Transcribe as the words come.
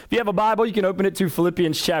If you have a Bible, you can open it to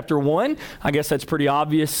Philippians chapter 1. I guess that's pretty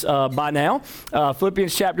obvious by now.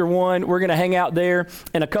 Philippians chapter 1, we're going to hang out there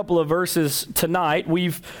in a couple of verses tonight.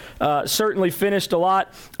 We've certainly finished a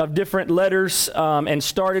lot of different letters and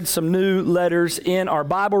started some new letters in our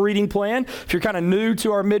Bible reading plan. If you're kind of new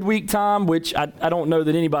to our midweek time, which I don't know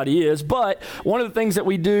that anybody is, but one of the things that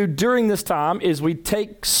we do during this time is we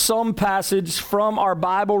take some passage from our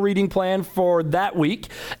Bible reading plan for that week,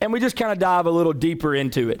 and we just kind of dive a little deeper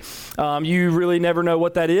into it. You really never know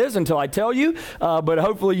what that is until I tell you, but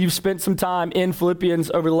hopefully you've spent some time in Philippians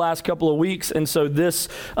over the last couple of weeks, and so this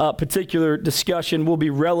particular discussion will be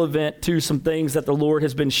relevant to some things that the Lord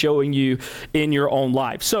has been showing you in your own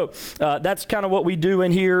life. So that's kind of what we do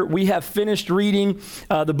in here. We have finished reading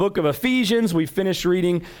the book of Ephesians. We finished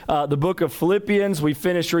reading the book of Philippians. We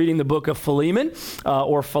finished reading the book of Philemon,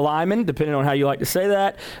 or Philemon, depending on how you like to say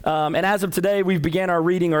that. And as of today, we've began our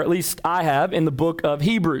reading, or at least I have, in the book of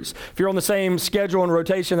Hebrews. If you're on the same schedule and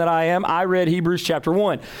rotation that I am, I read Hebrews chapter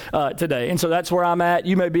 1 today. And so that's where I'm at.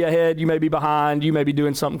 You may be ahead, you may be behind, you may be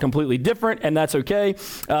doing something completely different, and that's okay.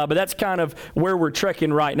 But that's kind of where we're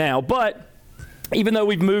trekking right now. But even though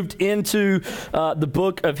we've moved into the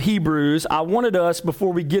book of Hebrews, I wanted us,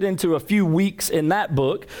 before we get into a few weeks in that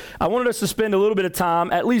book, I wanted us to spend a little bit of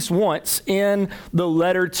time, at least once, in the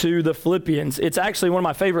letter to the Philippians. It's actually one of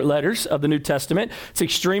my favorite letters of the New Testament. It's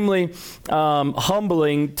extremely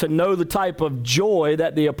humbling to know the type of joy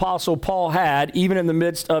that the Apostle Paul had, even in the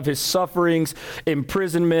midst of his sufferings,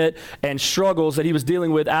 imprisonment, and struggles that he was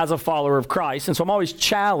dealing with as a follower of Christ. And so I'm always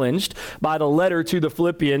challenged by the letter to the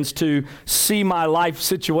Philippians to see my life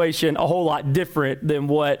situation a whole lot different than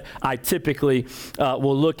what I typically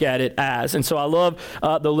will look at it as. And so I love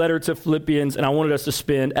the letter to Philippians, and I wanted us to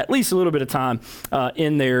spend at least a little bit of time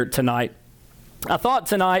in there tonight. I thought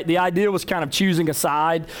tonight the idea was kind of choosing a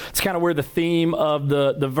side. It's kind of where the theme of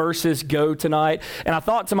the verses go tonight. And I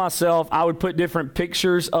thought to myself, I would put different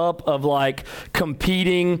pictures up of like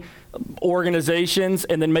competing organizations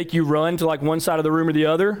and then make you run to like one side of the room or the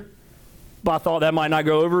other. But I thought that might not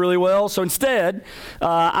go over really well. So instead,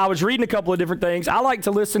 I was reading a couple of different things. I like to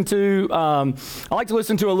listen to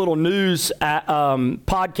a little news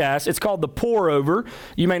podcast. It's called The Pour Over.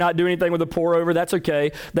 You may not do anything with The Pour Over. That's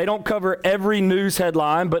okay. They don't cover every news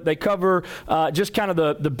headline, but they cover just kind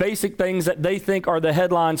of the basic things that they think are the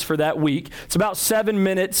headlines for that week. It's about 7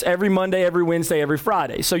 minutes every Monday, every Wednesday, every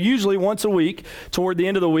Friday. So usually once a week, toward the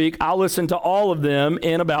end of the week, I'll listen to all of them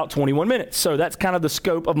in about 21 minutes. So that's kind of the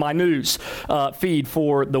scope of my news feed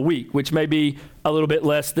for the week, which may be a little bit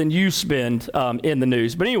less than you spend in the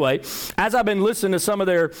news. But anyway, as I've been listening to some of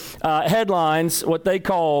their headlines, what they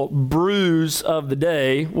call brews of the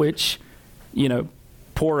day, which,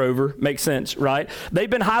 pour over, makes sense, right? They've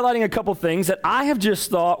been highlighting a couple things that I have just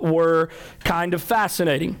thought were kind of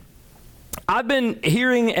fascinating. I've been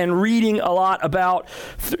hearing and reading a lot about,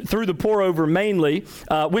 through the Pour Over mainly,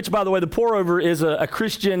 which, by the way, the Pour Over is a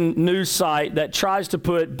Christian news site that tries to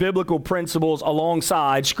put biblical principles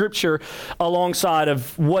alongside, Scripture alongside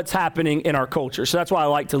of what's happening in our culture. So that's why I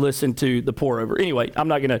like to listen to the Pour Over. Anyway,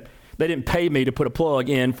 they didn't pay me to put a plug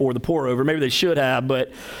in for the Pour Over. Maybe they should have,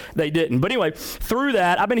 but they didn't. But anyway, through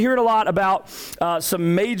that, I've been hearing a lot about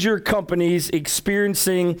some major companies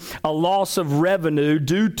experiencing a loss of revenue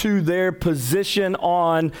due to their position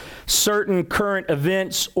on certain current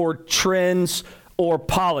events or trends or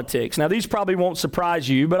politics. Now, these probably won't surprise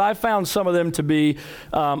you, but I found some of them to be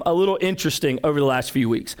a little interesting over the last few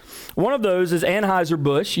weeks. One of those is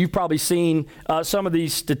Anheuser-Busch. You've probably seen some of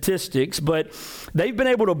these statistics, but they've been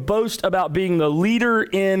able to boast about being the leader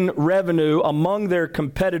in revenue among their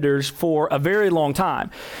competitors for a very long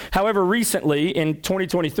time. However, recently, in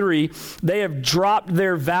 2023, they have dropped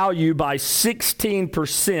their value by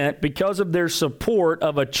 16% because of their support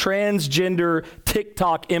of a transgender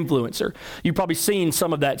TikTok influencer. You've probably seen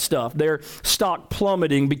some of that stuff. Their stock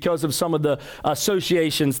plummeting because of some of the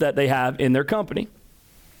associations that they have in their company.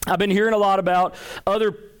 I've been hearing a lot about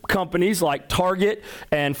other companies like Target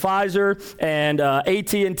and Pfizer and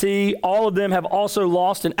AT&T. All of them have also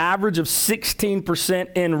lost an average of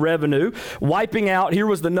 16% in revenue, wiping out, here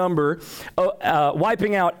was the number,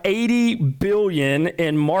 wiping out $80 billion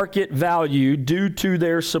in market value due to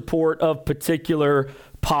their support of particular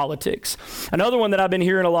politics. Another one that I've been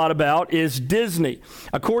hearing a lot about is Disney.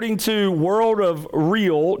 According to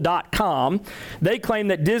worldofreal.com, they claim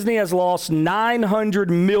that Disney has lost $900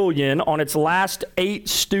 million on its last 8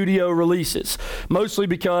 studio releases, mostly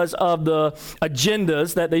because of the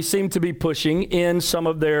agendas that they seem to be pushing in some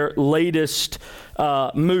of their latest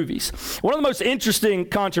movies. One of the most interesting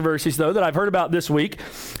controversies, though, that I've heard about this week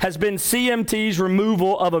has been CMT's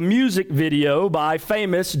removal of a music video by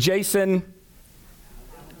famous Jason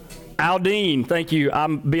Aldean. Thank you.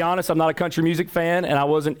 Be honest, I'm not a country music fan, and I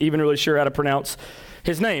wasn't even really sure how to pronounce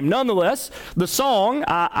his name. Nonetheless, the song,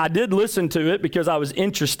 I did listen to it because I was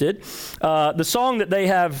interested. The song that they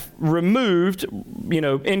have removed,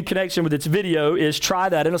 in connection with its video is Try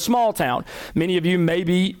That in a Small Town. Many of you,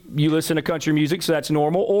 maybe you listen to country music, so that's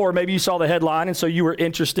normal, or maybe you saw the headline and so you were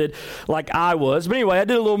interested like I was. But anyway, I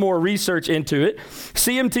did a little more research into it.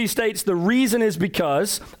 CMT states the reason is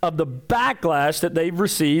because of the backlash that they've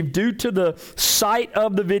received due to the site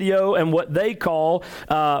of the video and what they call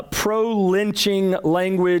pro-lynching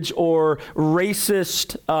language or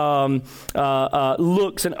racist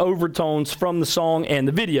looks and overtones from the song and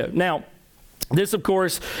the video. Now, this, of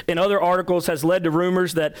course, in other articles has led to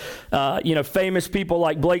rumors that, famous people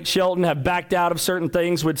like Blake Shelton have backed out of certain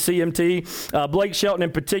things with CMT. Blake Shelton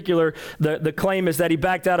in particular, the claim is that he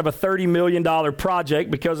backed out of a $30 million project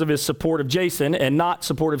because of his support of Jason and not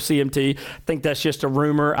support of CMT. I think that's just a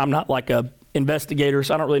rumor. I'm not like a investigator,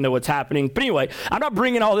 so I don't really know what's happening. But anyway, I'm not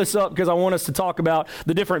bringing all this up because I want us to talk about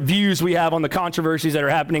the different views we have on the controversies that are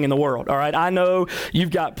happening in the world, all right? I know you've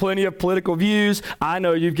got plenty of political views. I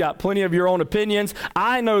know you've got plenty of your own opinions.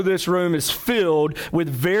 I know this room is filled with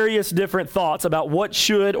various different thoughts about what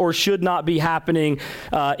should or should not be happening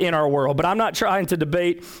in our world. But I'm not trying to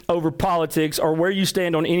debate over politics or where you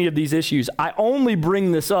stand on any of these issues. I only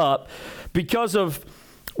bring this up because of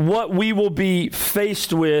what we will be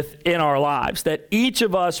faced with in our lives, that each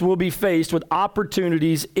of us will be faced with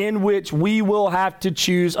opportunities in which we will have to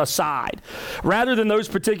choose a side. Rather than those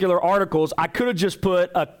particular articles, I could have just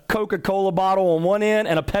put a Coca-Cola bottle on one end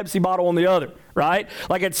and a Pepsi bottle on the other, right?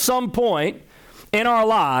 Like at some point in our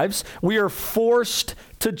lives, we are forced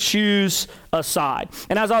to choose a side.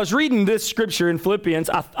 And as I was reading this scripture in Philippians,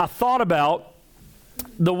 I thought about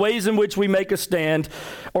the ways in which we make a stand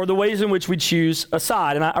or the ways in which we choose a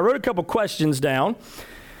side. And I wrote a couple questions down.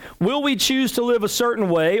 Will we choose to live a certain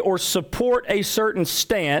way or support a certain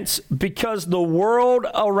stance because the world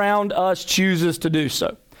around us chooses to do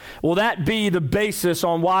so? Will that be the basis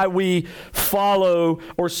on why we follow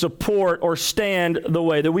or support or stand the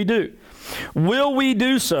way that we do? Will we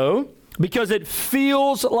do so because it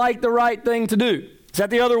feels like the right thing to do? Is that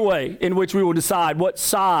the other way in which we will decide what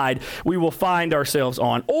side we will find ourselves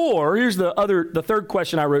on? Or, here's the third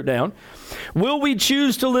question I wrote down. Will we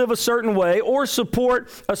choose to live a certain way or support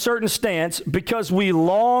a certain stance because we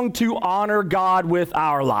long to honor God with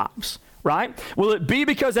our lives? Right? Will it be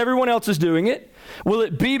because everyone else is doing it? Will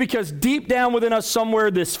it be because deep down within us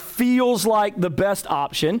somewhere this feels like the best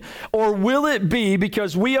option? Or will it be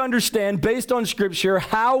because we understand, based on Scripture,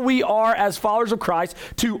 how we are as followers of Christ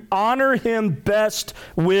to honor Him best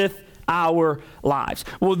with our lives?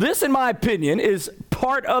 Well, this, in my opinion, is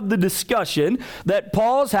part of the discussion that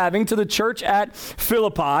Paul's having to the church at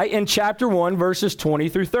Philippi in chapter 1, verses 20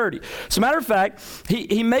 through 30. As a matter of fact,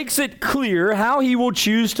 he makes it clear how he will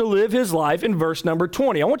choose to live his life in verse number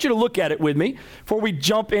 20. I want you to look at it with me before we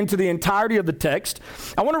jump into the entirety of the text.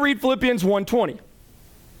 I want to read Philippians 1:20.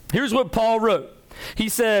 Here's what Paul wrote. He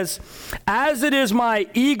says, "As it is my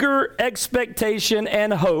eager expectation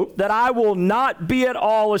and hope that I will not be at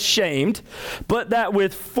all ashamed, but that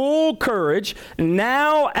with full courage,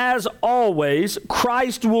 now as always,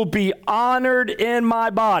 Christ will be honored in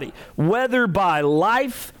my body, whether by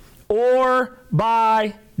life or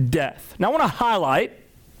by death." Now I want to highlight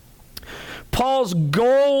Paul's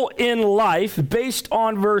goal in life, based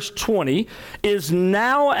on verse 20, is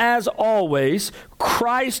now as always,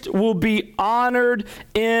 Christ will be honored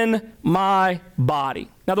in my body.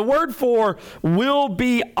 Now, the word for will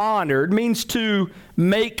be honored means to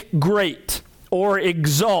make great or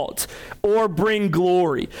exalt or bring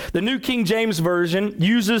glory. The New King James Version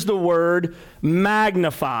uses the word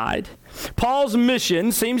magnified. Paul's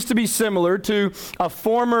mission seems to be similar to a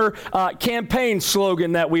former campaign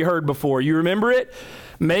slogan that we heard before. You remember it?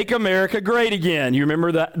 Make America Great Again. You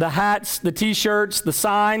remember the hats, the t-shirts, the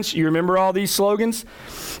signs? You remember all these slogans?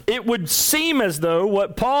 It would seem as though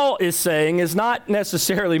what Paul is saying is not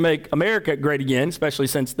necessarily make America great again, especially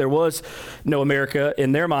since there was no America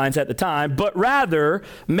in their minds at the time, but rather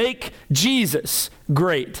make Jesus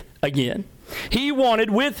great again. He wanted,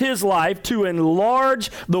 with his life, to enlarge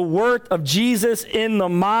the worth of Jesus in the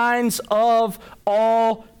minds of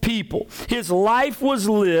all people. His life was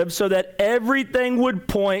lived so that everything would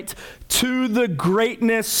point to the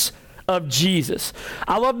greatness of Jesus.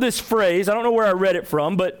 I love this phrase. I don't know where I read it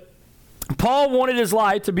from, but Paul wanted his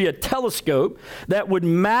life to be a telescope that would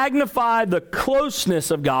magnify the closeness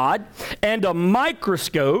of God and a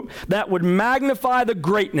microscope that would magnify the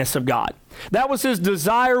greatness of God. That was his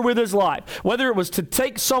desire with his life. Whether it was to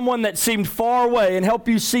take someone that seemed far away and help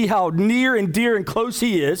you see how near and dear and close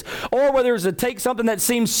he is, or whether it was to take something that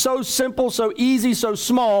seems so simple, so easy, so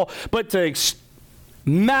small, but to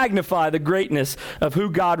magnify the greatness of who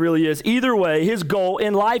God really is. Either way, his goal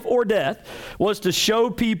in life or death was to show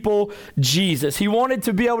people Jesus. He wanted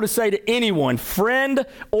to be able to say to anyone, friend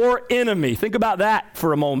or enemy. Think about that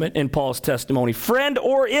for a moment in Paul's testimony. Friend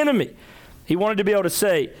or enemy. He wanted to be able to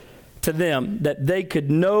say to them that they could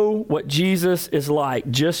know what Jesus is like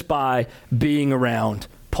just by being around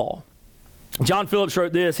Paul. John Phillips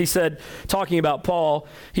wrote this. He said, talking about Paul,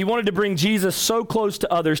 he wanted to bring Jesus so close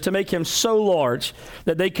to others, to make him so large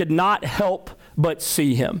that they could not help but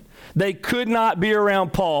see him. They could not be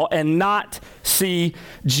around Paul and not see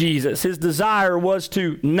Jesus. His desire was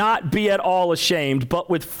to not be at all ashamed, but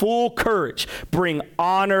with full courage, bring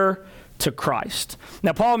honor to Christ.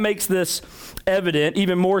 Now, Paul makes this evident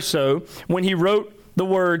even more so when he wrote the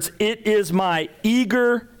words, "It is my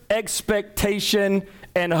eager expectation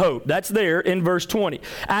and hope." That's there in verse 20.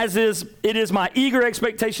 It is my eager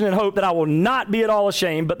expectation and hope that I will not be at all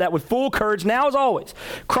ashamed, but that with full courage, now as always,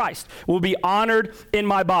 Christ will be honored in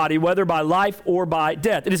my body, whether by life or by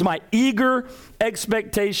death. It is my eager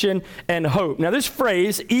expectation and hope. Now, this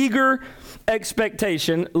phrase, eager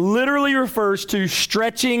expectation, literally refers to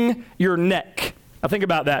stretching your neck. Now think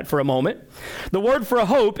about that for a moment. The word for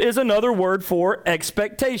hope is another word for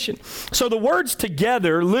expectation. So the words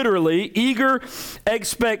together, literally, eager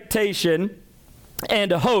expectation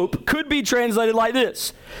and hope, could be translated like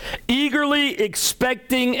this: eagerly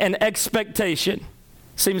expecting an expectation.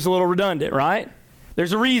 Seems a little redundant, right?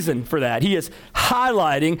 There's a reason for that. He is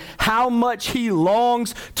highlighting how much he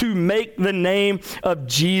longs to make the name of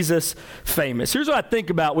Jesus famous. Here's what I think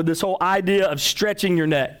about with this whole idea of stretching your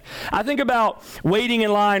neck. I think about waiting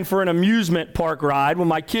in line for an amusement park ride when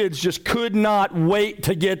my kids just could not wait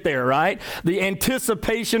to get there, right? The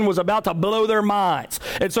anticipation was about to blow their minds.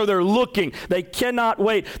 And so they're looking. They cannot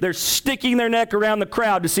wait. They're sticking their neck around the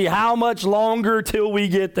crowd to see how much longer till we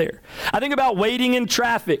get there. I think about waiting in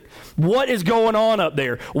traffic. What is going on up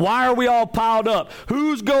there? Why are we all piled up?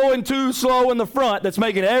 Who's going too slow in the front that's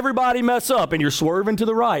making everybody mess up? And you're swerving to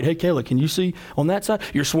the right. Hey, Kayla, can you see on that side?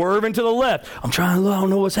 You're swerving to the left. I'm trying to look. I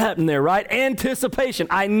don't know what's happening there, right? Anticipation.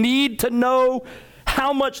 I need to know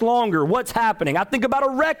how much longer, what's happening. I think about a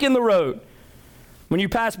wreck in the road. When you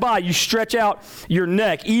pass by, you stretch out your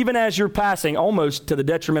neck, even as you're passing, almost to the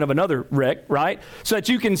detriment of another wreck, right? So that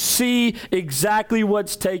you can see exactly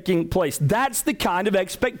what's taking place. That's the kind of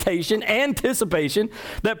expectation, anticipation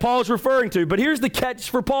that Paul's referring to. But here's the catch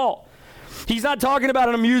for Paul. He's not talking about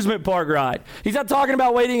an amusement park ride. He's not talking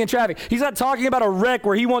about waiting in traffic. He's not talking about a wreck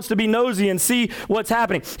where he wants to be nosy and see what's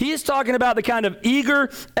happening. He is talking about the kind of eager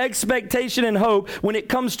expectation and hope when it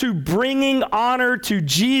comes to bringing honor to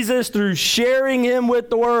Jesus through sharing him with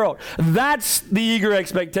the world. That's the eager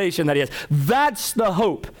expectation that he has. That's the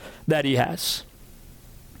hope that he has.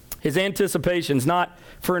 His anticipation is not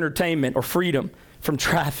for entertainment or freedom from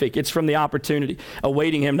traffic. It's from the opportunity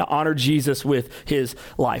awaiting him to honor Jesus with his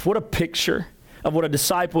life. What a picture of what a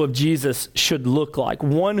disciple of Jesus should look like.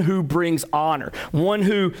 One who brings honor, one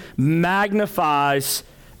who magnifies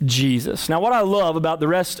Jesus. Now, what I love about the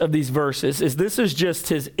rest of these verses is this is just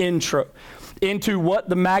his intro into what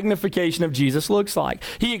the magnification of Jesus looks like.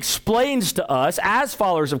 He explains to us, as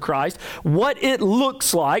followers of Christ, what it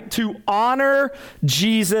looks like to honor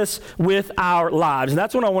Jesus with our lives. And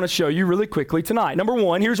that's what I want to show you really quickly tonight. Number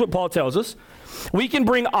one, here's what Paul tells us. We can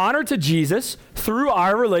bring honor to Jesus through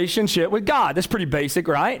our relationship with God. That's pretty basic,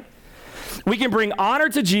 right? We can bring honor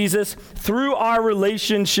to Jesus through our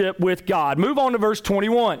relationship with God. Move on to verse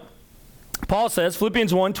 21. Paul says,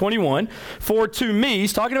 Philippians 1:21, for to me,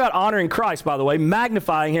 he's talking about honoring Christ, by the way,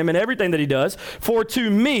 magnifying him in everything that he does, for to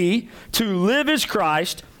me, to live is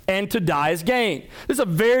Christ and to die is gain. This is a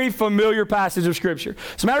very familiar passage of Scripture.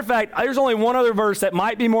 As a matter of fact, there's only one other verse that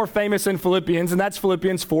might be more famous in Philippians, and that's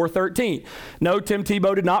Philippians 4:13. No, Tim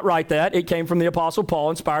Tebow did not write that. It came from the Apostle Paul,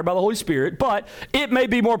 inspired by the Holy Spirit, but it may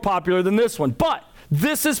be more popular than this one. But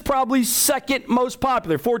This is probably second most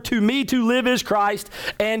popular. For to me to live is Christ,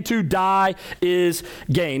 and to die is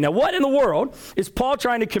gain. Now, what in the world is Paul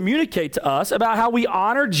trying to communicate to us about how we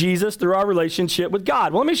honor Jesus through our relationship with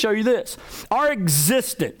God? Well, let me show you this. Our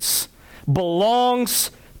existence belongs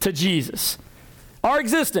to Jesus. Our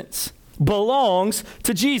existence belongs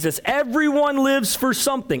to Jesus. Everyone lives for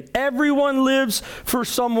something. Everyone lives for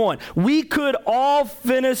someone. We could all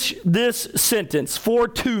finish this sentence. For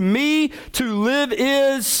to me to live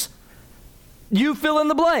is, you fill in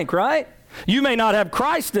the blank, right? You may not have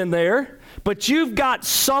Christ in there, but you've got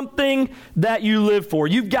something that you live for.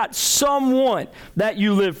 You've got someone that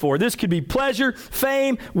you live for. This could be pleasure,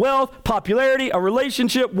 fame, wealth, popularity, a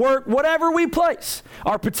relationship, work, whatever we place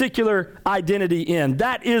our particular identity in.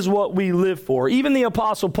 That is what we live for. Even the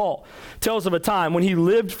Apostle Paul tells of a time when he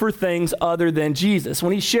lived for things other than Jesus.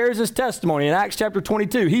 When he shares his testimony in Acts chapter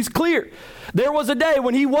 22, he's clear. There was a day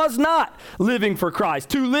when he was not living for Christ.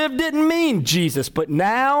 To live didn't mean Jesus, but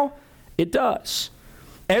now it does.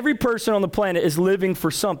 Every person on the planet is living for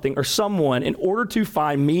something or someone in order to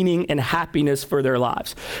find meaning and happiness for their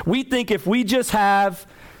lives. We think if we just have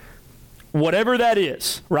whatever that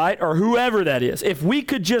is, right, or whoever that is, if we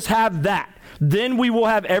could just have that, then we will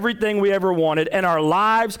have everything we ever wanted and our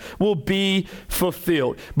lives will be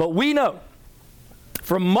fulfilled. But we know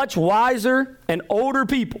from much wiser and older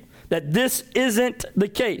people that this isn't the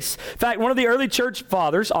case. In fact, one of the early church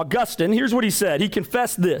fathers, Augustine, here's what he said. He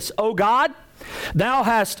confessed this: "O God, thou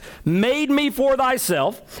hast made me for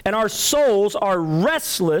thyself, and our souls are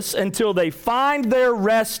restless until they find their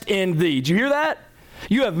rest in thee." Do you hear that?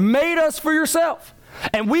 You have made us for yourself.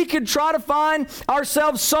 And we could try to find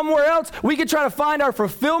ourselves somewhere else. We could try to find our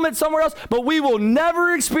fulfillment somewhere else, but we will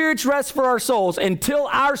never experience rest for our souls until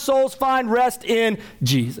our souls find rest in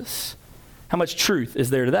Jesus. How much truth is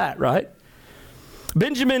there to that, right?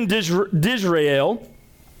 Benjamin Disraeli,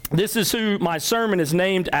 this is who my sermon is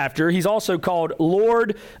named after. He's also called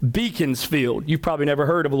Lord Beaconsfield. You've probably never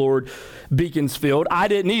heard of Lord Beaconsfield. I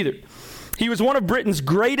didn't either. He was one of Britain's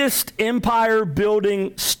greatest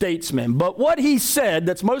empire-building statesmen. But what he said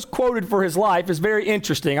that's most quoted for his life is very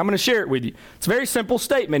interesting. I'm going to share it with you. It's a very simple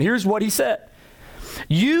statement. Here's what he said: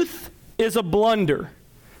 "Youth is a blunder.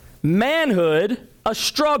 Manhood, a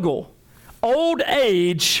struggle. Old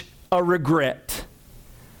age, a regret."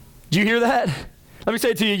 Do you hear that? Let me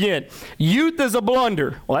say it to you again. Youth is a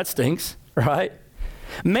blunder. Well, that stinks, right?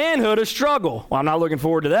 Manhood, a struggle. Well, I'm not looking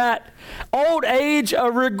forward to that. Old age,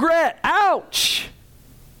 a regret. Ouch.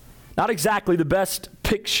 Not exactly the best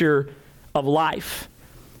picture of life.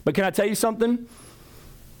 But can I tell you something?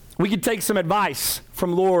 We could take some advice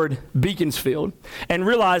from Lord Beaconsfield and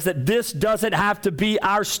realize that this doesn't have to be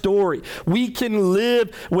our story. We can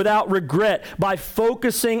live without regret by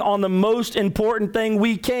focusing on the most important thing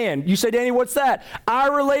we can. You say, "Danny, what's that?"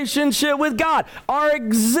 Our relationship with God. Our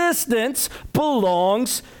existence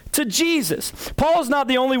belongs to Jesus. Paul's not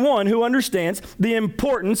the only one who understands the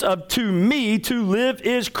importance of "to me to live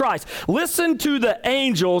is Christ." Listen to the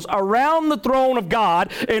angels around the throne of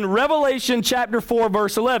God in Revelation chapter 4,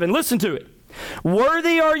 verse 11. Listen to it.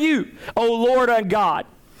 "Worthy are you, O Lord our God,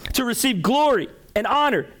 to receive glory and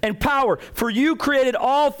honor and power, for you created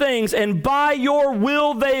all things, and by your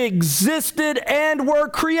will they existed and were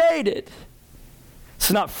created."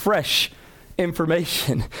 It's not fresh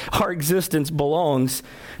information. Our existence belongs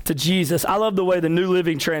to Jesus. I love the way the New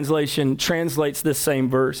Living Translation translates this same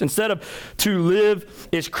verse. Instead of "to live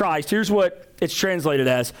is Christ," here's what it's translated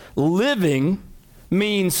as: living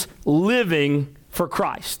means living for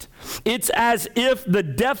Christ. It's as if the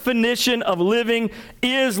definition of living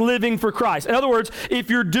is living for Christ. In other words, if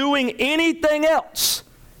you're doing anything else,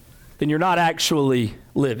 then you're not actually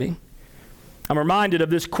living. I'm reminded of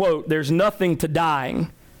this quote: "There's nothing to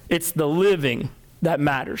dying. It's the living that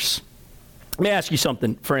matters." Let me ask you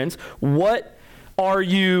something, friends. What are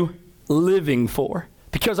you living for?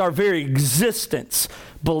 Because our very existence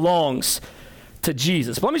belongs to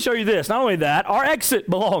Jesus. But let me show you this. Not only that, our exit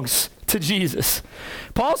belongs to Jesus.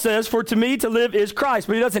 Paul says, "For to me to live is Christ,"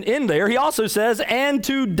 but he doesn't end there. He also says, "and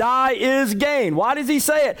to die is gain." Why does he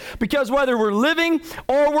say it? Because whether we're living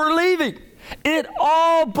or we're leaving, it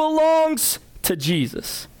all belongs to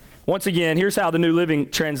Jesus. Once again, here's how the New Living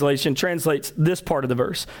Translation translates this part of the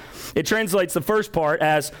verse. It translates the first part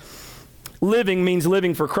as living means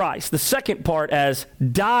living for Christ. The second part as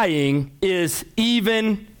dying is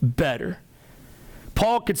even better.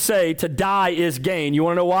 Paul could say to die is gain. You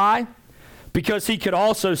want to know why? Because he could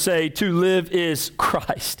also say to live is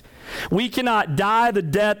Christ. We cannot die the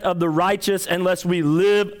death of the righteous unless we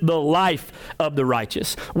live the life of the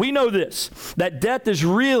righteous. We know this, that death is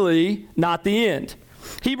really not the end.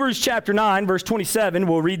 Hebrews chapter 9, verse 27,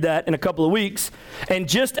 we'll read that in a couple of weeks. And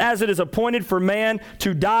just as it is appointed for man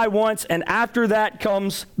to die once, and after that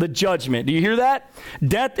comes the judgment. Do you hear that?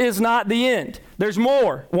 Death is not the end. There's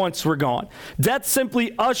more once we're gone. Death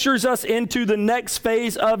simply ushers us into the next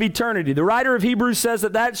phase of eternity. The writer of Hebrews says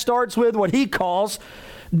that starts with what he calls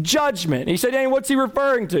judgment. He said, Danny, what's he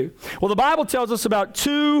referring to? Well, the Bible tells us about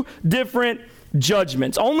two different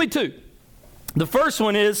judgments, only two. The first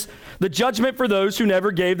one is the judgment for those who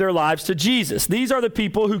never gave their lives to Jesus. These are the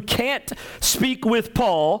people who can't speak with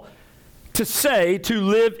Paul to say to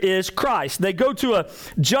live is Christ. They go to a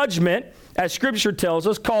judgment, as Scripture tells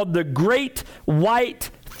us, called the Great White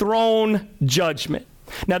Throne Judgment.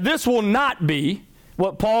 Now, this will not be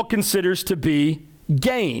what Paul considers to be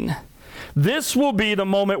gain. This will be the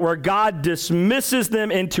moment where God dismisses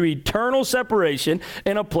them into eternal separation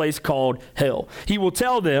in a place called hell. He will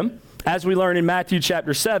tell them, as we learn in Matthew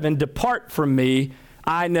chapter 7, depart from me,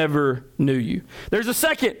 I never knew you. There's a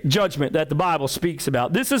second judgment that the Bible speaks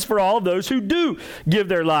about. This is for all of those who do give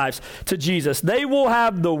their lives to Jesus. They will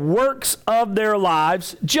have the works of their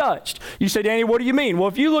lives judged. You say, Danny, what do you mean? Well,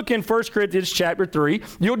 if you look in 1 Corinthians chapter 3,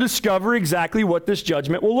 you'll discover exactly what this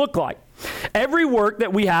judgment will look like. Every work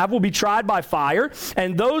that we have will be tried by fire,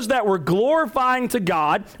 and those that were glorifying to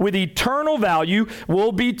God with eternal value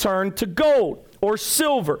will be turned to gold, or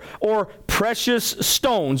silver, or precious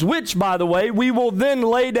stones, which, by the way, we will then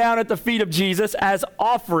lay down at the feet of Jesus as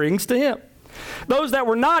offerings to him. Those that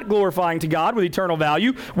were not glorifying to God with eternal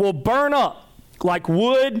value will burn up like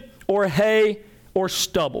wood or hay or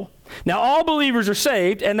stubble. Now, all believers are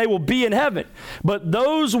saved, and they will be in heaven. But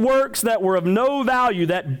those works that were of no value,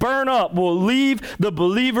 that burn up, will leave the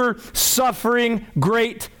believer suffering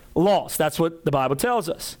great loss. That's what the Bible tells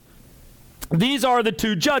us. These are the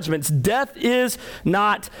two judgments. Death is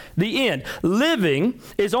not the end. Living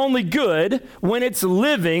is only good when it's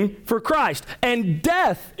living for Christ. And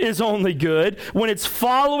death is only good when it's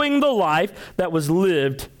following the life that was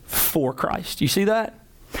lived for Christ. You see that?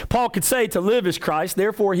 Paul could say to live is Christ,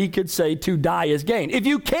 therefore he could say to die is gain. If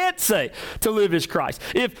you can't say to live is Christ,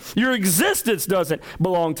 if your existence doesn't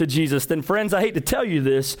belong to Jesus, then friends, I hate to tell you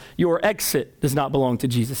this, your exit does not belong to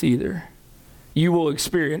Jesus either. You will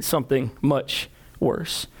experience something much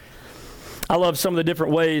worse. I love some of the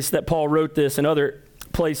different ways that Paul wrote this in other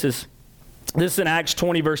places. This is in Acts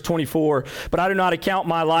 20, verse 24. But I do not account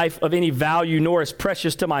my life of any value, nor as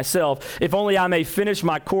precious to myself, if only I may finish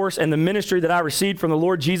my course and the ministry that I received from the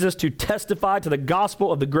Lord Jesus to testify to the gospel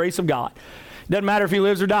of the grace of God. It doesn't matter if he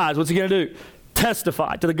lives or dies. What's he going to do?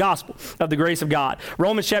 Testify to the gospel of the grace of God.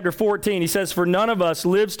 Romans chapter 14, he says, for none of us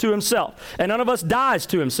lives to himself, and none of us dies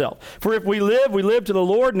to himself. For if we live to the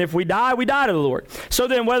Lord, and if we die to the Lord. So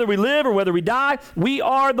then, whether we live or whether we die, we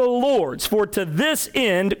are the Lord's. For to this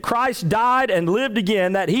end Christ died and lived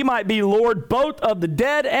again, that he might be Lord both of the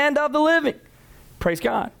dead and of the living. Praise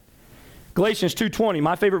God. Galatians 2:20,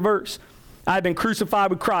 my favorite verse. I have been crucified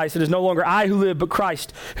with Christ. It is no longer I who live, but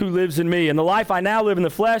Christ who lives in me. And the life I now live in the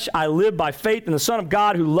flesh, I live by faith in the Son of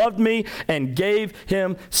God who loved me and gave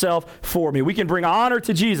himself for me. We can bring honor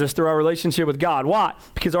to Jesus through our relationship with God. Why?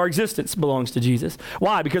 Because our existence belongs to Jesus.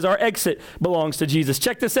 Why? Because our exit belongs to Jesus.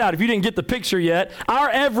 Check this out. If you didn't get the picture yet, our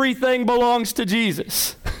everything belongs to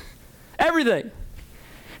Jesus. Everything.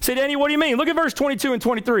 Say, Danny, what do you mean? Look at verse 22 and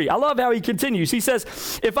 23. I love how he continues. He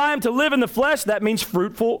says, if I am to live in the flesh, that means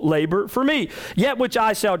fruitful labor for me. Yet which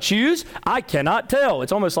I shall choose, I cannot tell.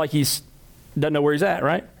 It's almost like he doesn't know where he's at,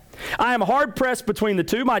 right? I am hard pressed between the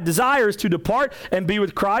two. My desire is to depart and be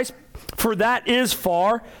with Christ, for that is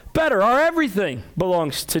far better. Our everything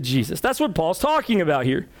belongs to Jesus. That's what Paul's talking about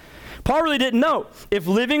here. Paul really didn't know if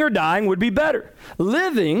living or dying would be better.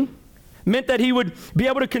 Living meant that he would be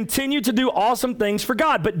able to continue to do awesome things for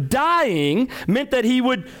God. But dying meant that he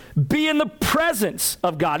would be in the presence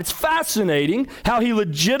of God. It's fascinating how he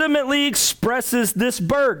legitimately expresses this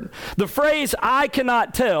burden. The phrase, I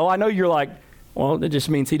cannot tell, I know you're like, well, it just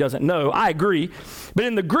means he doesn't know. I agree. But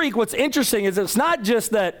in the Greek, what's interesting is it's not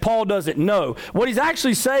just that Paul doesn't know. What he's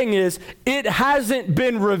actually saying is, it hasn't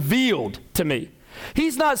been revealed to me.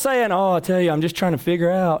 He's not saying, oh, I tell you, I'm just trying to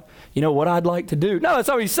figure out, what I'd like to do. No, that's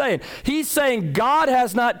not what he's saying. He's saying God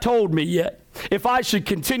has not told me yet if I should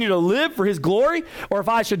continue to live for his glory or if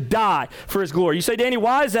I should die for his glory. You say, Danny,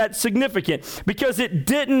 why is that significant? Because it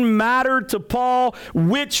didn't matter to Paul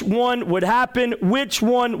which one would happen, which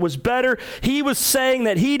one was better. He was saying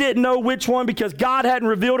that he didn't know which one because God hadn't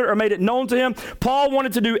revealed it or made it known to him. Paul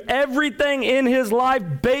wanted to do everything in his life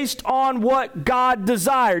based on what God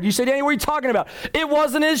desired. You say, Danny, what are you talking about? It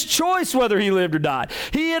wasn't his choice whether he lived or died.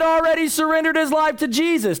 He had already surrendered his life to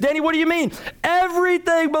Jesus. Danny, what do you mean?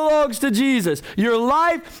 Everything belongs to Jesus. Jesus. Your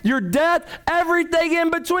life, your death, everything in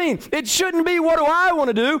between. It shouldn't be, what do I want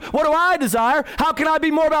to do? What do I desire? How can I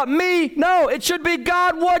be more about me? No, it should be,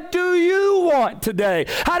 God, what do you want today?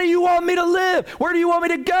 How do you want me to live? Where do you want me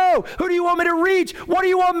to go? Who do you want me to reach? What do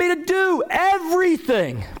you want me to do?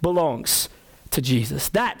 Everything belongs to Jesus.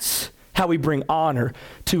 That's how we bring honor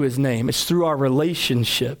to his name. It's through our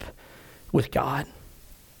relationship with God.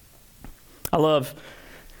 I love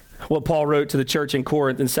what Paul wrote to the church in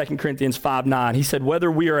Corinth in 2 Corinthians 5:9. He said,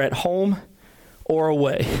 whether we are at home or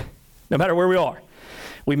away, no matter where we are,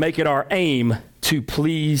 we make it our aim to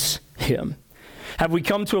please him. Have we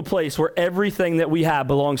come to a place where everything that we have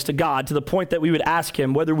belongs to God, to the point that we would ask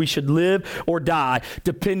him whether we should live or die,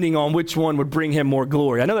 depending on which one would bring him more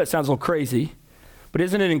glory? I know that sounds a little crazy, but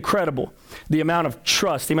isn't it incredible the amount of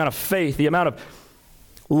trust, the amount of faith, the amount of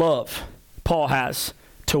love Paul has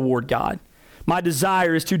toward God? My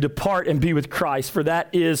desire is to depart and be with Christ, for that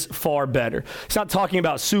is far better. He's not talking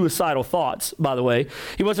about suicidal thoughts, by the way.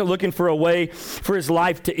 He wasn't looking for a way for his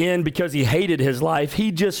life to end because he hated his life.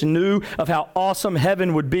 He just knew of how awesome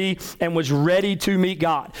heaven would be and was ready to meet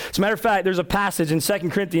God. As a matter of fact, there's a passage in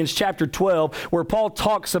 2 Corinthians chapter 12 where Paul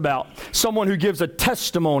talks about someone who gives a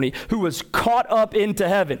testimony who was caught up into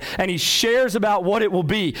heaven, and he shares about what it will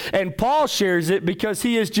be. And Paul shares it because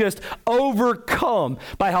he is just overcome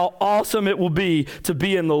by how awesome it will be to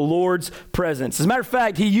be in the Lord's presence. As a matter of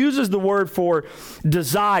fact, he uses the word for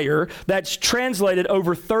desire that's translated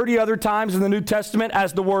over 30 other times in the New Testament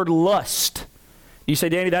as the word lust. You say,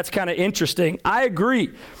 Danny, that's kind of interesting. I agree.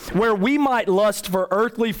 Where we might lust for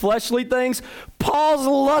earthly, fleshly things, Paul's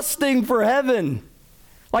lusting for heaven.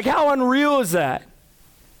 Like, how unreal is that?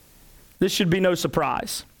 This should be no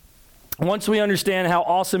surprise. Once we understand how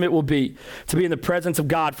awesome it will be to be in the presence of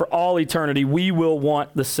God for all eternity, we will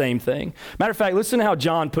want the same thing. Matter of fact, listen to how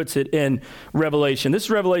John puts it in Revelation. This is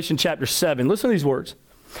Revelation chapter 7. Listen to these words.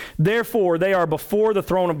 Therefore, they are before the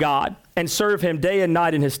throne of God and serve him day and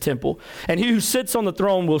night in his temple. And he who sits on the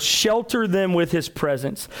throne will shelter them with his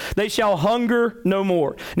presence. They shall hunger no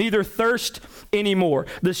more, neither thirst any more.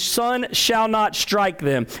 The sun shall not strike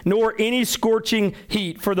them, nor any scorching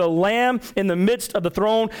heat. For the Lamb in the midst of the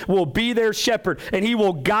throne will be their shepherd, and he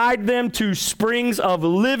will guide them to springs of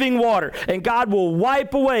living water. And God will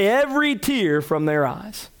wipe away every tear from their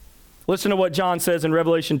eyes. Listen to what John says in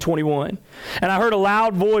Revelation 21. And I heard a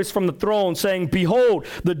loud voice from the throne saying, behold,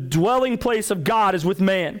 the dwelling place of God is with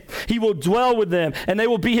man. He will dwell with them, and they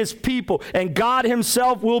will be his people, and God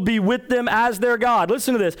himself will be with them as their God.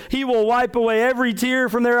 Listen to this. He will wipe away every tear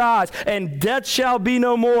from their eyes, and death shall be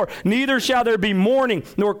no more. Neither shall there be mourning,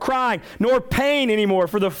 nor crying, nor pain anymore,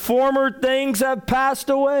 for the former things have passed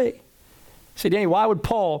away. Say, Danny, why would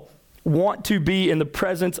Paul want to be in the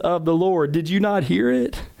presence of the Lord? Did you not hear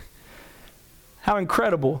it? How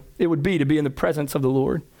incredible it would be to be in the presence of the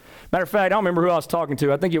Lord. Matter of fact, I don't remember who I was talking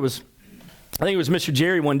to. I think it was Mr.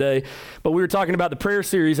 Jerry one day, but we were talking about the prayer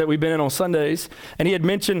series that we've been in on Sundays, and he had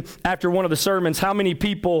mentioned after one of the sermons how many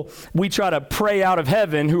people we try to pray out of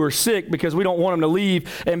heaven who are sick because we don't want them to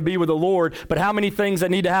leave and be with the Lord, but how many things that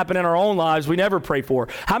need to happen in our own lives we never pray for.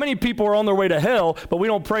 How many people are on their way to hell, but we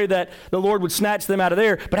don't pray that the Lord would snatch them out of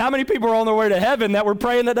there, but how many people are on their way to heaven that we're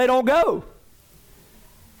praying that they don't go?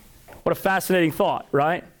 What a fascinating thought,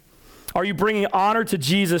 right? Are you bringing honor to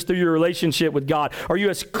Jesus through your relationship with God? Are you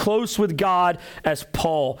as close with God as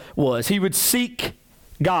Paul was? He would seek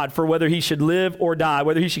God for whether he should live or die,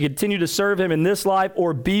 whether he should continue to serve him in this life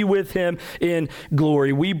or be with him in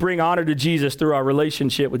glory. We bring honor to Jesus through our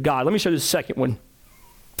relationship with God. Let me show you the second one.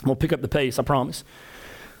 We'll pick up the pace, I promise.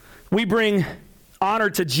 We bring honor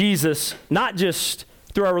to Jesus not just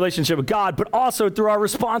through our relationship with God, but also through our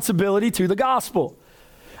responsibility to the gospel.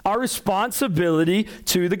 Our responsibility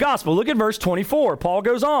to the gospel. Look at verse 24. Paul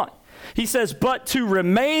goes on. He says, but to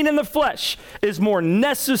remain in the flesh is more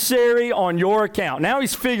necessary on your account. Now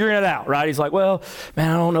he's figuring it out, right? He's like, well, man,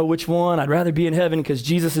 I don't know which one. I'd rather be in heaven because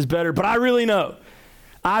Jesus is better, but I really know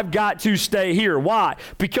I've got to stay here. Why?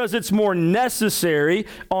 Because it's more necessary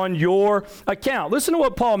on your account. Listen to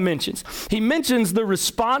what Paul mentions. He mentions the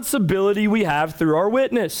responsibility we have through our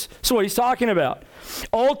witness. So what he's talking about.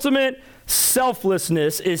 Ultimate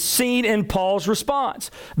selflessness is seen in Paul's response.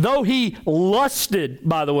 Though he lusted,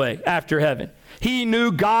 by the way, after heaven, he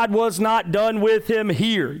knew God was not done with him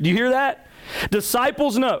here. Do you hear that?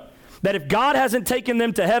 Disciples know that if God hasn't taken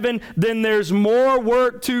them to heaven, then there's more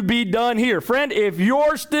work to be done here. Friend, if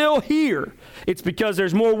you're still here, it's because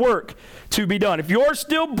there's more work to be done. If you're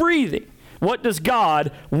still breathing, what does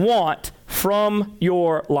God want from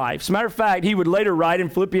your life? As a matter of fact, he would later write in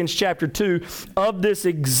Philippians chapter 2 of this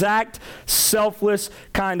exact selfless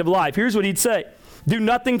kind of life. Here's what he'd say. Do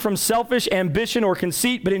nothing from selfish ambition or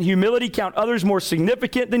conceit, but in humility count others more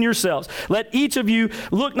significant than yourselves. Let each of you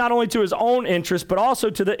look not only to his own interests, but also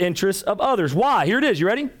to the interests of others. Why? Here it is. You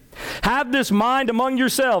ready? Have this mind among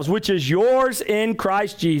yourselves, which is yours in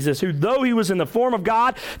Christ Jesus, who though he was in the form of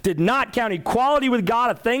God, did not count equality with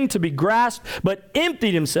God a thing to be grasped, but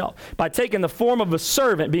emptied himself by taking the form of a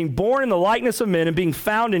servant, being born in the likeness of men and being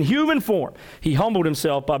found in human form. He humbled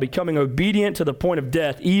himself by becoming obedient to the point of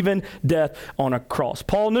death, even death on a cross.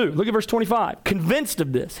 Paul knew. Look at verse 25. Convinced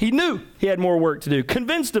of this. He knew he had more work to do.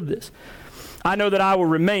 Convinced of this. I know that I will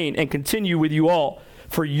remain and continue with you all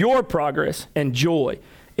for your progress and joy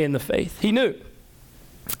in the faith. He knew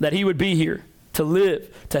that he would be here to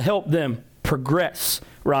live, to help them progress,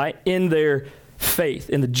 right, in their faith,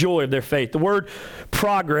 in the joy of their faith. The word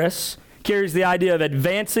progress carries the idea of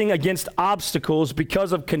advancing against obstacles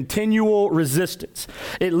because of continual resistance.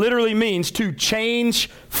 It literally means to change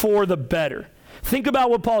for the better. Think about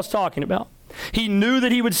what Paul's talking about. He knew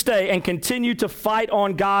that he would stay and continue to fight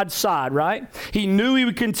on God's side, right? He knew he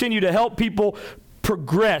would continue to help people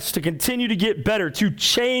progress, to continue to get better, to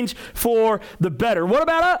change for the better. What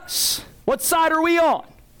about us? What side are we on?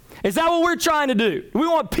 Is that what we're trying to do? We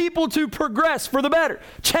want people to progress for the better,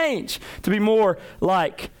 change, to be more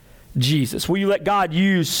like Jesus. Will you let God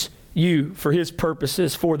use you for his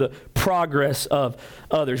purposes, for the progress of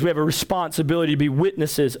others? We have a responsibility to be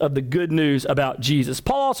witnesses of the good news about Jesus.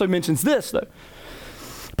 Paul also mentions this, though.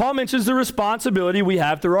 Paul mentions the responsibility we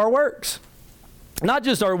have through our works. Not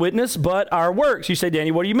just our witness, but our works. You say,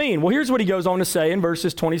 Danny, what do you mean? Well, here's what he goes on to say in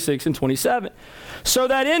verses 26 and 27. So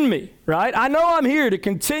that in me, right? I know I'm here to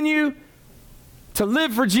continue to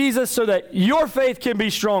live for Jesus so that your faith can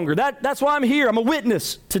be stronger. That's why I'm here. I'm a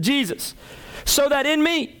witness to Jesus. So that in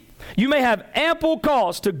me, you may have ample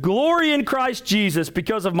cause to glory in Christ Jesus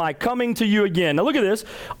because of my coming to you again. Now look at this.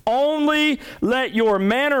 Only let your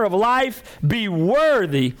manner of life be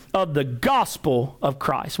worthy of the gospel of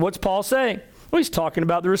Christ. What's Paul saying? Well, he's talking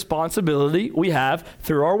about the responsibility we have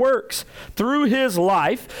through our works. Through his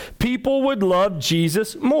life, people would love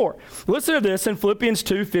Jesus more. Listen to this in Philippians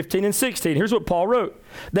 2, 15 and 16. Here's what Paul wrote.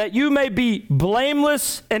 That you may be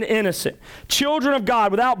blameless and innocent, children of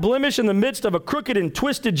God without blemish in the midst of a crooked and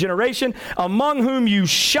twisted generation, among whom you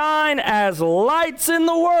shine as lights in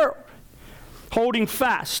the world, holding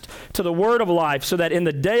fast to the word of life, so that in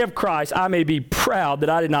the day of Christ I may be proud that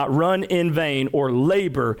I did not run in vain or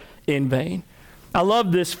labor in vain. I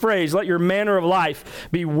love this phrase, let your manner of life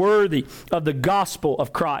be worthy of the gospel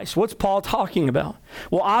of Christ. What's Paul talking about?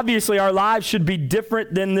 Well, obviously our lives should be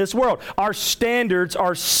different than this world. Our standards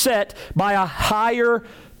are set by a higher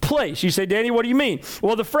place. You say, Danny, what do you mean?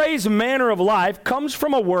 Well, the phrase manner of life comes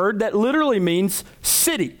from a word that literally means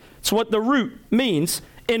city. It's what the root means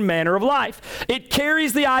in manner of life. It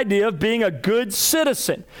carries the idea of being a good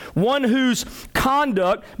citizen, one whose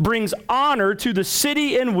conduct brings honor to the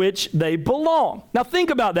city in which they belong. Now think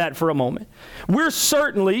about that for a moment. We're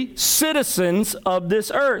certainly citizens of this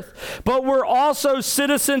earth, but we're also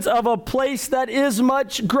citizens of a place that is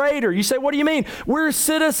much greater. You say, what do you mean? We're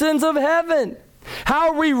citizens of heaven. How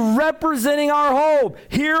are we representing our home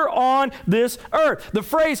here on this earth? The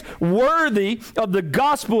phrase worthy of the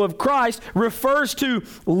gospel of Christ refers to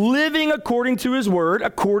living according to his word,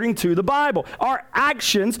 according to the Bible. Our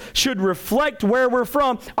actions should reflect where we're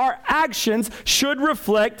from. Our actions should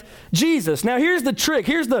reflect Jesus. Now here's the trick.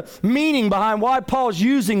 Here's the meaning behind why Paul's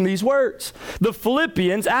using these words. The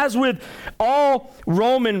Philippians, as with all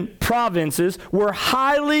Roman provinces, were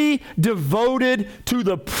highly devoted to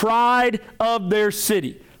the pride of their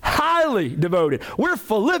city. Highly devoted. We're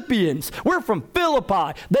Philippians. We're from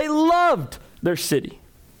Philippi. They loved their city.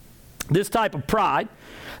 This type of pride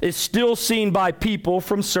is still seen by people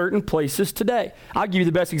from certain places today. I'll give you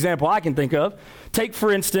the best example I can think of. Take,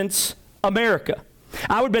 for instance, America.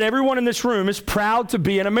 I would bet everyone in this room is proud to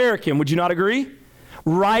be an American. Would you not agree?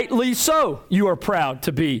 Rightly so, you are proud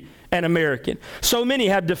to be an American. So many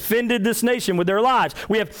have defended this nation with their lives.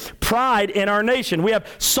 We have pride in our nation. We have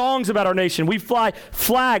songs about our nation. We fly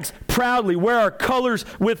flags proudly, wear our colors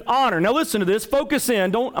with honor. Now listen to this. Focus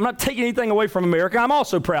in. I'm not taking anything away from America. I'm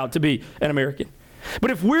also proud to be an American.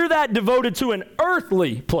 But if we're that devoted to an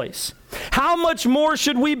earthly place, how much more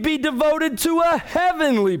should we be devoted to a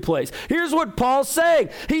heavenly place? Here's what Paul's saying.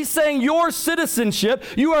 He's saying your citizenship,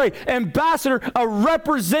 you are an ambassador, a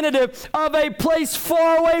representative of a place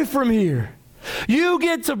far away from here. You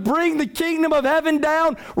get to bring the kingdom of heaven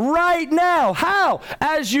down right now. How?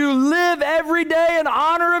 As you live every day in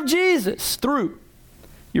honor of Jesus through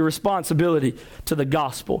your responsibility to the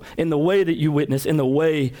gospel, in the way that you witness, in the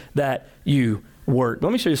way that you work.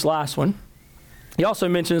 Let me show you this last one. He also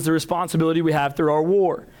mentions the responsibility we have through our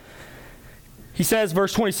war. He says,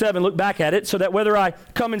 verse 27, look back at it, so that whether I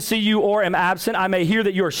come and see you or am absent, I may hear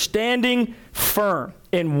that you are standing firm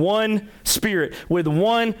in one spirit, with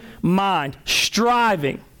one mind,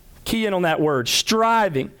 striving, key in on that word,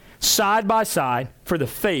 striving side by side for the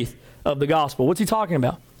faith of the gospel. What's he talking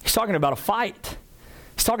about? He's talking about a fight.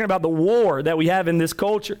 He's talking about the war that we have in this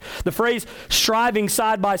culture. The phrase striving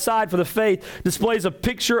side by side for the faith displays a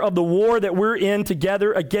picture of the war that we're in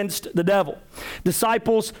together against the devil.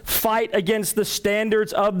 Disciples fight against the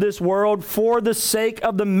standards of this world for the sake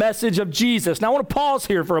of the message of Jesus. Now I want to pause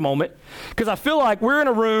here for a moment because I feel like we're in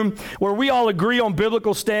a room where we all agree on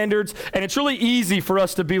biblical standards, and it's really easy for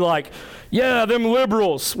us to be like, yeah, them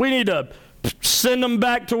liberals, we need to send them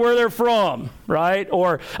back to where they're from, right?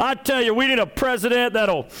 Or I tell you, we need a president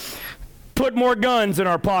that'll put more guns in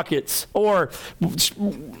our pockets. Or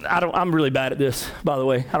I'm really bad at this, by the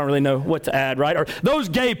way. I don't really know what to add, right? Or those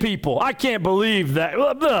gay people, I can't believe that,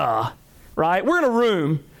 right? We're in a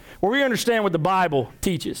room where we understand what the Bible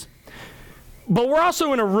teaches. But we're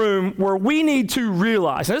also in a room where we need to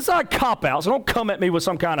realize, and it's not a cop-out, so don't come at me with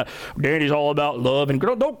some kind of, Danny's all about love, and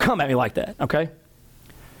don't come at me like that, okay?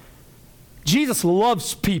 Jesus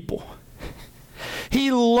loves people.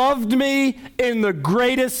 He loved me in the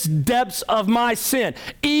greatest depths of my sin.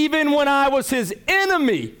 Even when I was his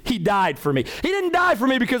enemy, he died for me. He didn't die for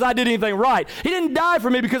me because I did anything right. He didn't die for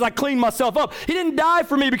me because I cleaned myself up. He didn't die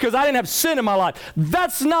for me because I didn't have sin in my life.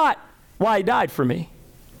 That's not why he died for me.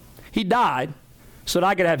 He died so that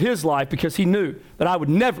I could have his life because he knew that I would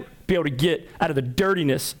never be able to get out of the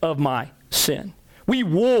dirtiness of my sin. We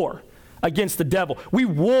war against the devil. We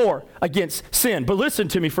war against sin. But listen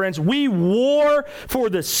to me, friends. We war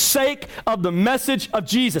for the sake of the message of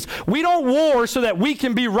Jesus. We don't war so that we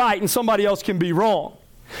can be right and somebody else can be wrong.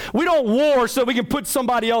 We don't war so that we can put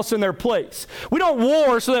somebody else in their place. We don't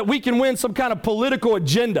war so that we can win some kind of political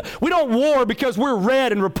agenda. We don't war because we're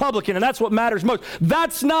red and Republican and that's what matters most.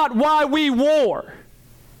 That's not why we war.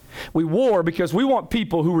 We war because we want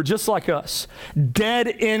people who were just like us, dead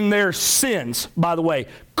in their sins, by the way,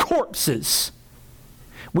 corpses.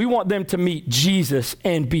 We want them to meet Jesus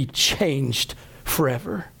and be changed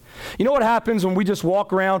forever. You know what happens when we just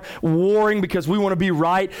walk around warring because we want to be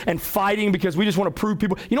right and fighting because we just want to prove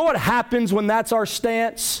people? You know what happens when that's our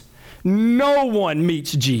stance? No one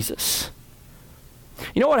meets Jesus.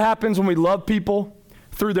 You know what happens when we love people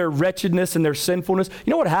through their wretchedness and their sinfulness?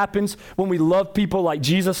 You know what happens when we love people like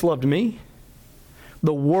Jesus loved me?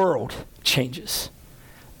 The world changes.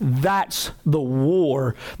 That's the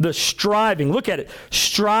war, the striving. Look at it.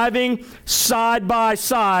 Striving side by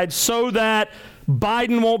side so that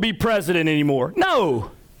Biden won't be president anymore.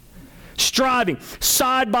 No. Striving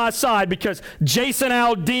side by side because Jason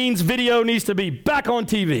Aldean's video needs to be back on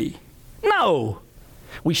TV. No.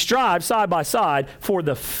 We strive side by side for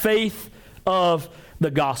the faith of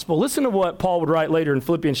the gospel. Listen to what Paul would write later in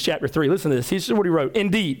Philippians chapter 3. Listen to this. This is what he wrote.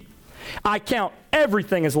 Indeed, I count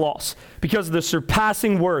everything as loss because of the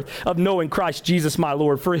surpassing worth of knowing Christ Jesus my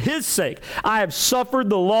Lord. For his sake, I have suffered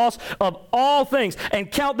the loss of all things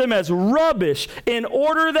and count them as rubbish in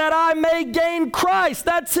order that I may gain Christ.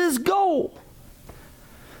 That's his goal.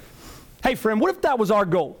 Hey friend, what if that was our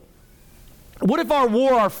goal? What if our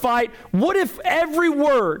war, our fight, what if every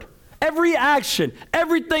word, every action,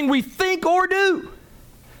 everything we think or do,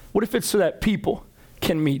 what if it's so that people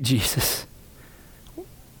can meet Jesus?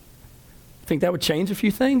 Think that would change a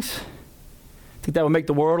few things? Think that would make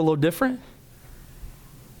the world a little different?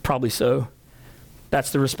 Probably so.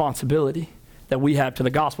 That's the responsibility that we have to the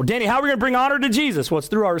gospel. Danny, how are we going to bring honor to Jesus? Well, it's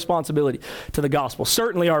through our responsibility to the gospel.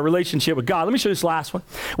 Certainly our relationship with God. Let me show you this last one.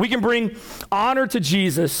 We can bring honor to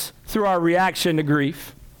Jesus through our reaction to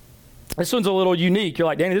grief. This one's a little unique. You're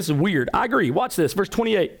like, Danny, this is weird. I agree. Watch this. Verse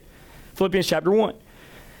 28, Philippians chapter 1.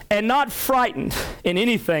 And not frightened in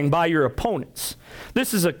anything by your opponents.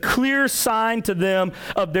 This is a clear sign to them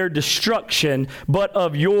of their destruction, but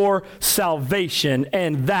of your salvation,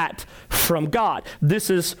 and that from God. This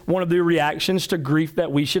is one of the reactions to grief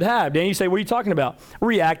that we should have. Then you say, what are you talking about?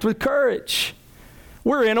 React with courage.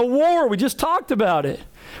 We're in a war. We just talked about it.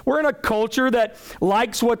 We're in a culture that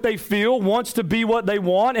likes what they feel, wants to be what they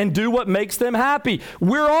want, and do what makes them happy.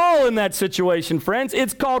 We're all in that situation, friends.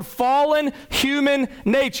 It's called fallen human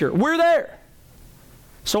nature. We're there.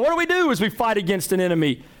 So what do we do as we fight against an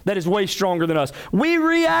enemy that is way stronger than us? We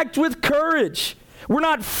react with courage. We're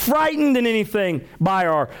not frightened in anything by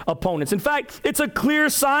our opponents. In fact, it's a clear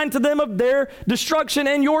sign to them of their destruction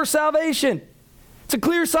and your salvation. It's a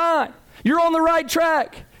clear sign. You're on the right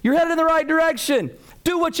track. You're headed in the right direction.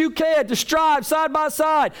 Do what you can to strive side by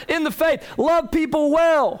side in the faith. Love people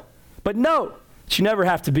well. But no, But you never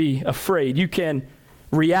have to be afraid. You can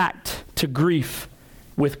react to grief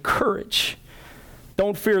with courage.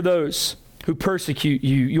 Don't fear those who persecute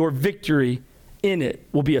you. Your victory in it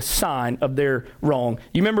will be a sign of their wrong.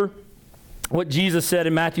 You remember what Jesus said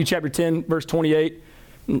in Matthew chapter 10, verse 28?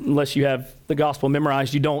 Unless you have the gospel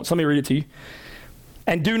memorized, you don't. So let me read it to you.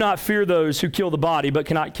 And do not fear those who kill the body, but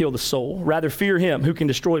cannot kill the soul. Rather fear him who can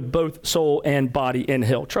destroy both soul and body in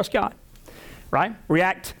hell. Trust God, right?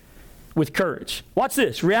 React with courage. Watch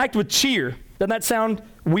this. React with cheer. Doesn't that sound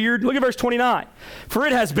weird? Look at verse 29. For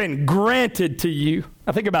it has been granted to you.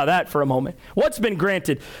 Now think about that for a moment. What's been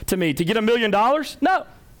granted to me? To get $1 million? No.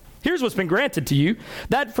 Here's what's been granted to you,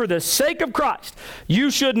 that for the sake of Christ,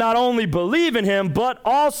 you should not only believe in him, but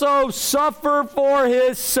also suffer for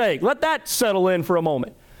his sake. Let that settle in for a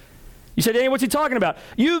moment. You say, Danny, what's he talking about?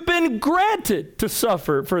 You've been granted to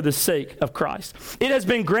suffer for the sake of Christ. It has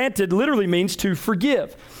been granted literally means to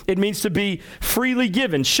forgive. It means to be freely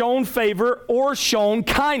given, shown favor, or shown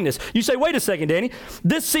kindness. You say, wait a second, Danny.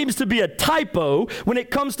 This seems to be a typo when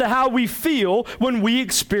it comes to how we feel when we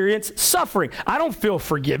experience suffering. I don't feel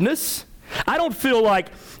forgiveness. I don't feel like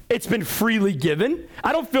it's been freely given.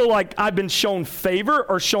 I don't feel like I've been shown favor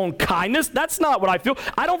or shown kindness. That's not what I feel.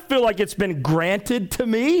 I don't feel like it's been granted to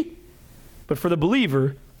me. But for the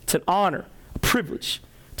believer, it's an honor, a privilege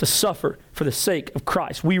to suffer for the sake of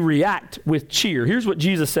Christ. We react with cheer. Here's what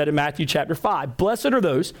Jesus said in Matthew chapter 5. Blessed are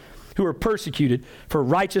those who are persecuted for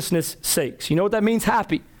righteousness' sakes. You know what that means?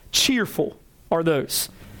 Happy, cheerful are those.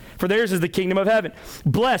 For theirs is the kingdom of heaven.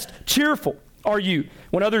 Blessed, cheerful are you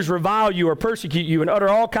when others revile you or persecute you and utter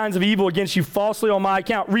all kinds of evil against you falsely on my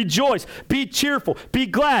account. Rejoice, be cheerful, be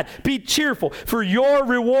glad, be cheerful, for your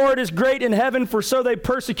reward is great in heaven, for so they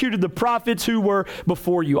persecuted the prophets who were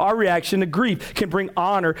before you. Our reaction to grief can bring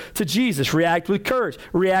honor to Jesus. React with courage,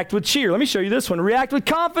 react with cheer. Let me show you this one. React with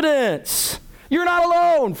confidence. You're not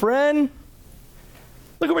alone, friend.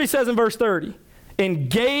 Look at what he says in verse 30.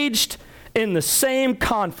 Engaged in the same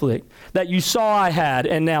conflict that you saw I had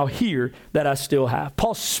and now hear that I still have.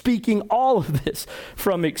 Paul's speaking all of this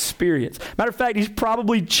from experience. Matter of fact, he's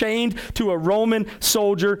probably chained to a Roman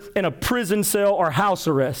soldier in a prison cell or house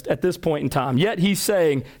arrest at this point in time. Yet he's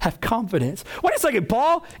saying, have confidence. Wait a second,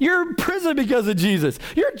 Paul, you're in prison because of Jesus.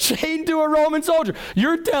 You're chained to a Roman soldier.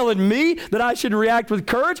 You're telling me that I should react with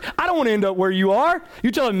courage? I don't want to end up where you are.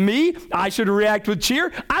 You're telling me I should react with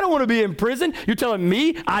cheer? I don't want to be in prison. You're telling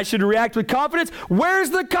me I should react with confidence?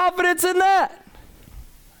 Where's the confidence in that?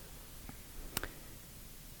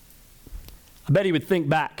 I bet he would think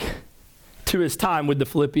back to his time with the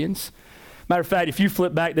Philippians. Matter of fact, if you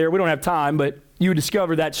flip back there, we don't have time, but you would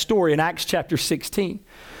discover that story in Acts chapter 16.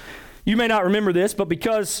 You may not remember this, but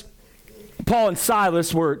because Paul and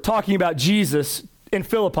Silas were talking about Jesus in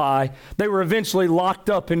Philippi, they were eventually locked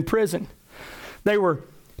up in prison. They were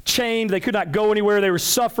chained. They could not go anywhere. They were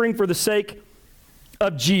suffering for the sake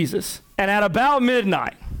of Jesus. And at about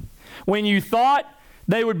midnight, when you thought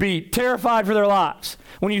they would be terrified for their lives,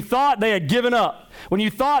 when you thought they had given up, when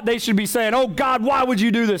you thought they should be saying, oh God, why would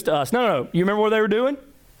you do this to us? No. You remember what they were doing?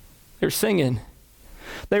 They were singing.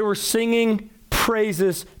 They were singing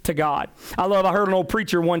praises to God. I heard an old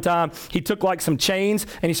preacher one time, he took like some chains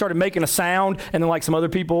and he started making a sound, and then like some other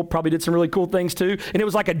people probably did some really cool things too, and it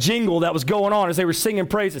was like a jingle that was going on as they were singing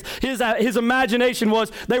praises. His imagination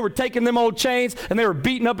was they were taking them old chains and they were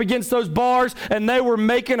beating up against those bars and they were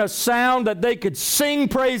making a sound that they could sing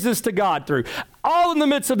praises to God through, all in the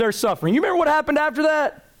midst of their suffering. You remember what happened after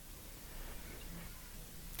that?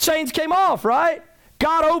 Chains came off, right?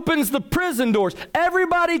 God opens the prison doors.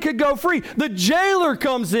 Everybody could go free. The jailer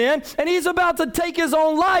comes in and he's about to take his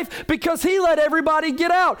own life because he let everybody get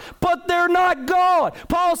out. But they're not gone.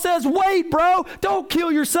 Paul says, wait, bro, don't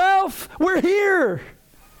kill yourself. We're here.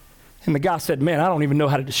 And the guy said, man, I don't even know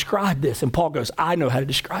how to describe this. And Paul goes, I know how to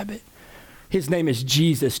describe it. His name is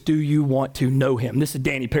Jesus. Do you want to know him? This is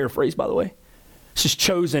Danny paraphrase, by the way. This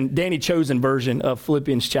is Danny chosen version of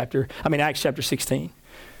Acts chapter 16.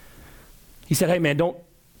 He said, hey, man,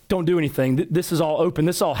 don't do anything. This is all open.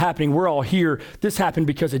 This is all happening. We're all here. This happened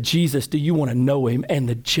because of Jesus. Do you want to know him? And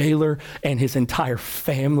the jailer and his entire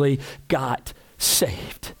family got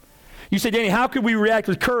saved. You say, Danny, how could we react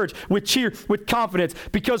with courage, with cheer, with confidence?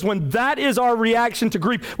 Because when that is our reaction to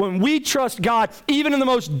grief, when we trust God, even in the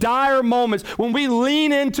most dire moments, when we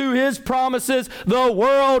lean into his promises, the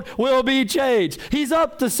world will be changed. He's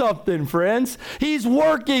up to something, friends. He's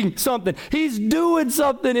working something. He's doing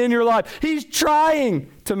something in your life. He's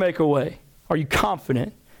trying to make a way. Are you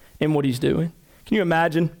confident in what he's doing? Can you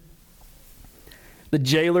imagine the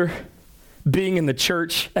jailer being in the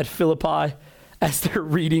church at Philippi as they're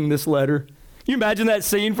reading this letter? You imagine that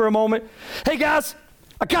scene for a moment? Hey guys,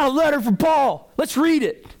 I got a letter from Paul. Let's read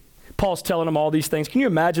it. Paul's telling them all these things. Can you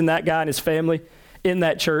imagine that guy and his family in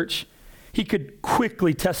that church? He could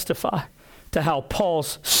quickly testify to how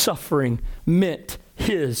Paul's suffering meant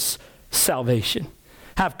his salvation.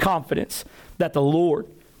 Have confidence that the Lord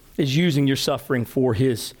is using your suffering for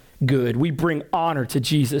his good. We bring honor to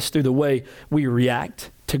Jesus through the way we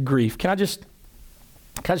react to grief. Can I just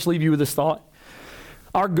leave you with this thought?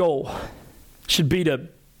 Our goal should be to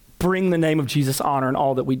bring the name of Jesus honor in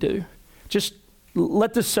all that we do. Just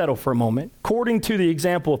let this settle for a moment. According to the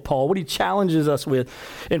example of Paul, what he challenges us with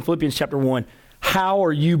in Philippians chapter 1, how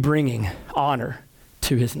are you bringing honor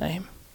to his name?